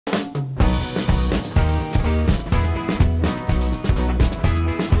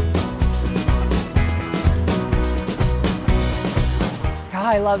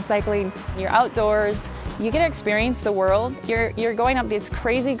I love cycling. You're outdoors, you get to experience the world. You're going up this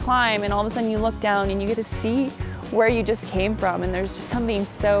crazy climb and all of a sudden you look down and you get to see where you just came from, and there's just something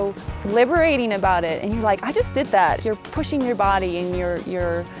so liberating about it. And you're like, I just did that. You're pushing your body and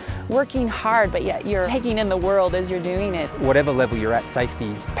you're working hard, but yet you're taking in the world as you're doing it. Whatever level you're at, safety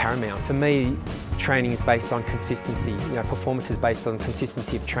is paramount. For me, training is based on consistency. Performance is based on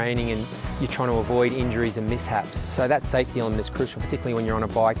consistency of training, and you're trying to avoid injuries and mishaps. So that safety element is crucial, particularly when you're on a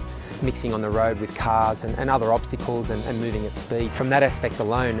bike, mixing on the road with cars and other obstacles and moving at speed. From that aspect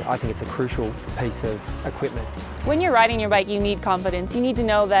alone, I think it's a crucial piece of equipment. When you're riding your bike, you need confidence. You need to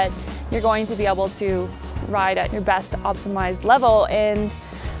know that you're going to be able to ride at your best optimized level, and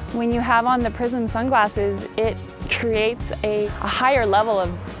when you have on the Prizm sunglasses, it creates a higher level of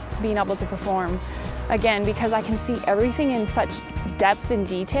being able to perform. Again, because I can see everything in such depth and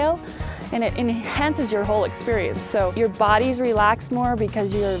detail, and it enhances your whole experience. So your body's relaxed more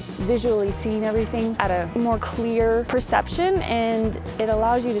because you're visually seeing everything at a more clear perception, and it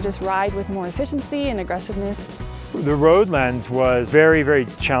allows you to just ride with more efficiency and aggressiveness. The road lens was very, very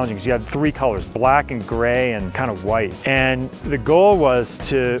challenging because you had three colors, black and gray and kind of white. And the goal was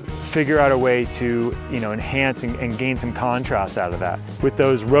to figure out a way to, enhance and gain some contrast out of that. With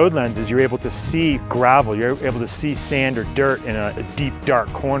those road lenses, you're able to see gravel, you're able to see sand or dirt in a deep, dark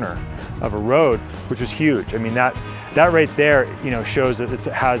corner of a road, which was huge. I mean, that right there, shows that it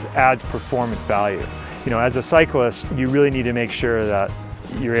adds performance value. As a cyclist, you really need to make sure that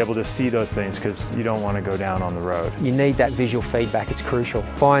you're able to see those things because you don't want to go down on the road. You need that visual feedback, it's crucial.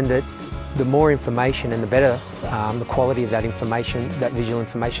 Find that the more information and the better the quality of that information, that visual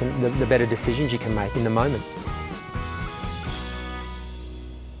information, the better decisions you can make in the moment.